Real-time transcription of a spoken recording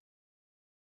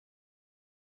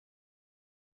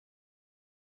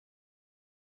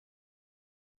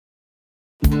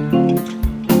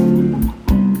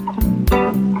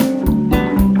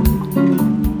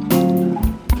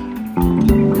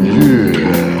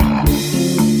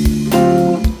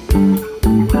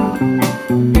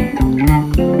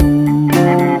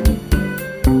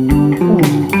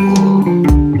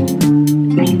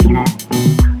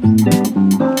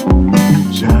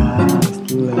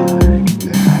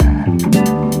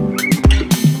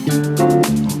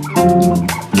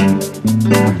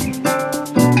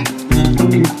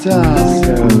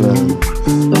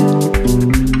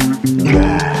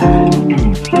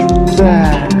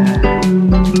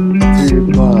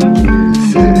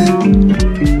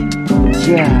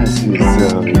Jazz is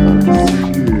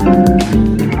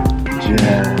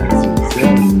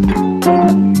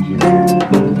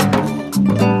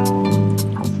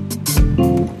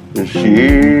she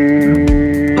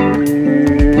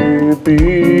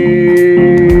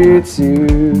beats you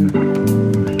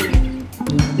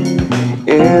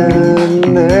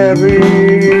in every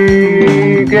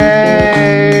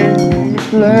game you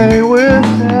play with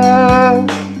her.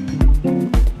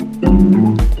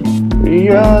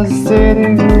 You're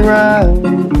sitting around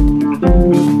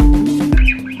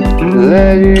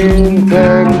playing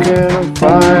Tekken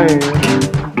fight,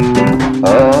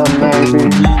 or maybe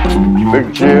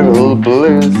Bejeweled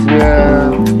Blitz You.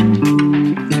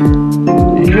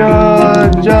 You're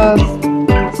just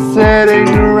sitting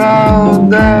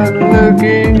around and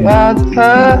looking at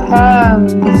her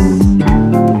hands.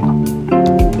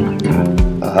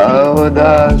 How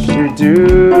does she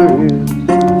do it?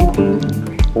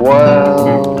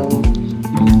 Well,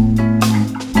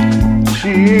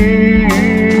 she's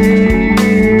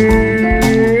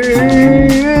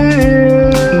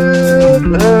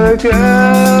a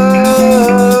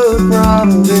girl from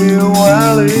the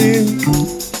valley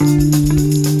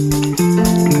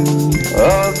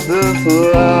of the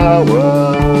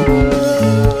flowers,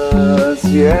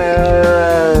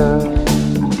 yeah.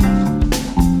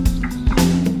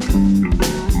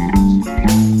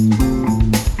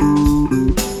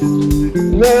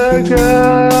 The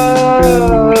girl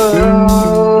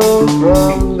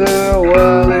from the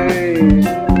valley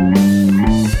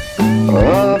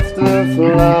of the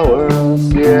flowers,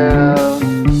 yeah.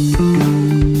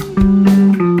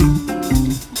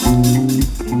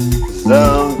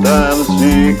 Sometimes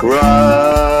she cries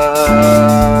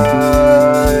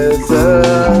a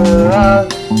lot.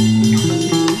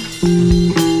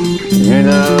 You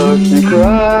know she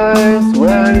cries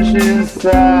when she's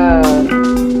sad.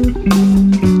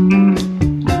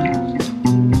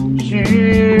 She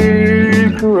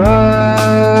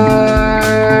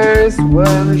cries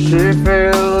when she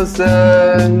feels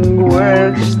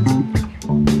anguished.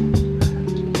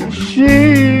 She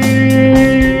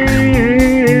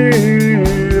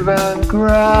even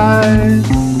cries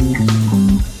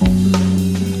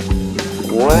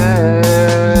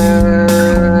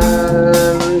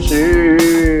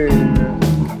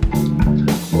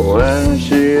when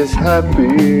she's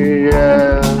happy,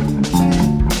 yeah.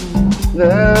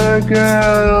 The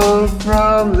girl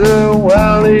from the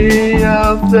valley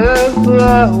of the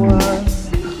flowers.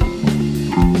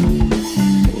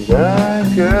 The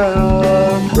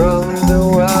girl from the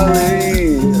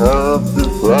valley of the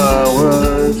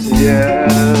flowers, yeah.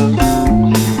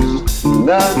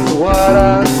 That's what I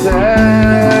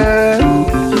said.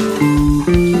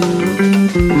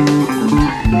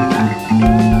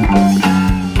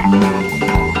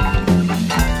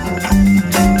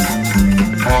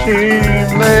 She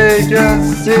may just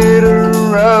sit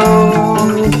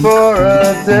around for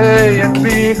a day and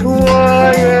be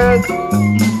quiet.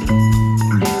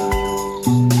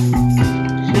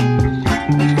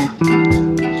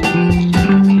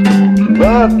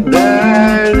 But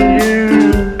then you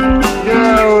go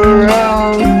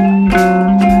around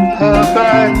her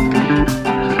back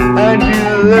and you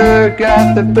look at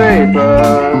the paper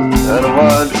and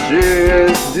what she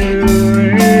is doing.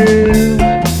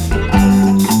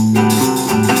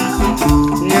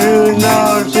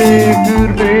 She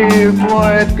could be a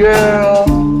quiet girl,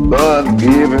 but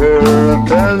give her a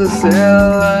pencil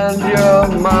and your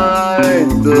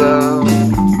mind blown.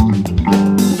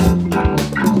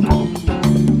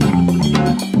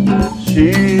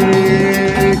 She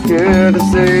could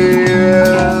see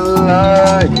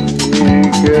like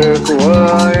a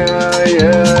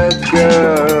quiet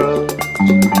girl,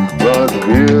 but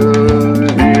give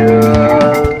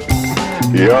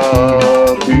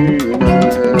your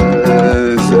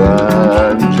penis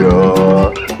and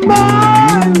your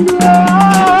mind blown, mind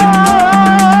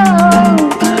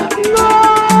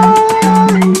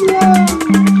blown, yeah.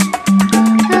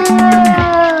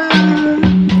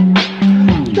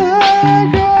 The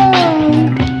girl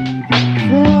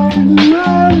from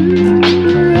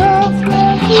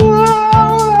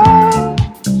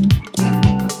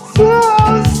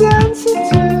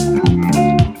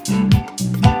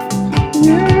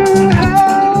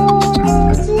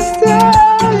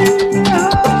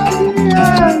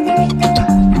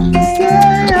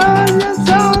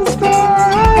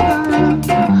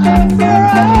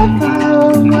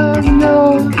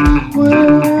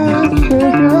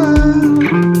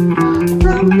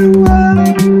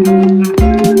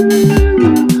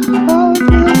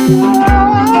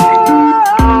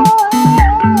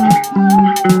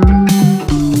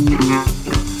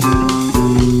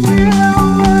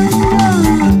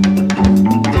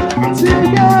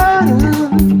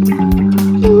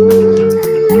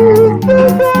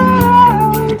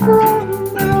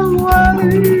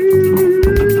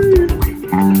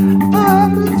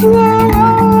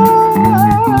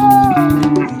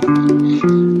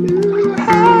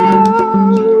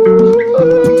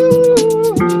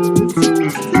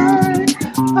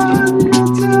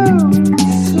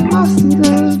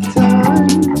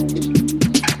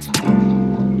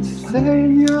Stay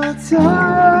on your toes,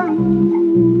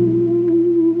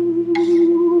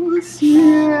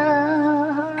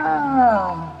 yeah.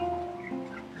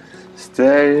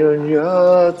 Stay on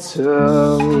your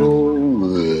toes.